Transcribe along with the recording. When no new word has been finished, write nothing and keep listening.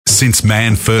Since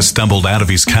man first stumbled out of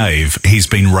his cave, he's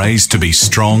been raised to be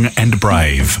strong and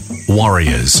brave.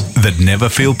 Warriors that never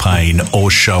feel pain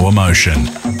or show emotion.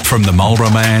 From the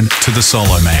Marlboro Man to the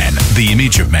Solo Man, the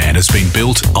image of man has been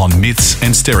built on myths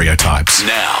and stereotypes.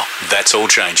 Now, that's all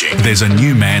changing. There's a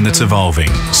new man that's evolving,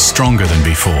 stronger than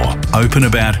before, open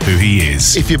about who he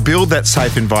is. If you build that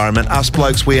safe environment, us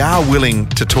blokes, we are willing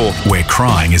to talk. Where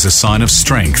crying is a sign of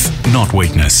strength, not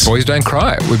weakness. Boys don't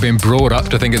cry. We've been brought up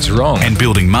to think it's wrong. And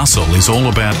building muscle is all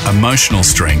about emotional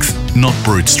strength, not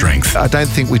brute strength. I don't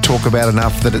think we talk about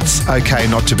enough that it's okay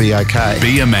not to be okay.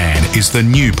 Be a Man is the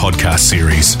new podcast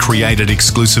series created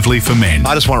exclusively for men.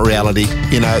 I just want reality,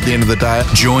 at the end of the day.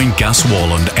 Join Gus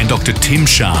Warland and Dr. Tim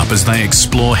Sharp as they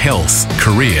explore health,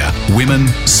 career, women,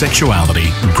 sexuality,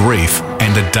 grief,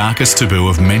 and the darkest taboo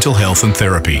of mental health and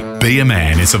therapy. Be a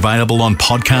Man is available on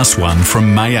Podcast One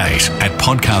from May 8 at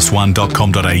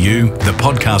podcast1.com.au, the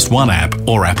Podcast One app,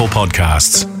 or Apple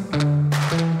Podcasts.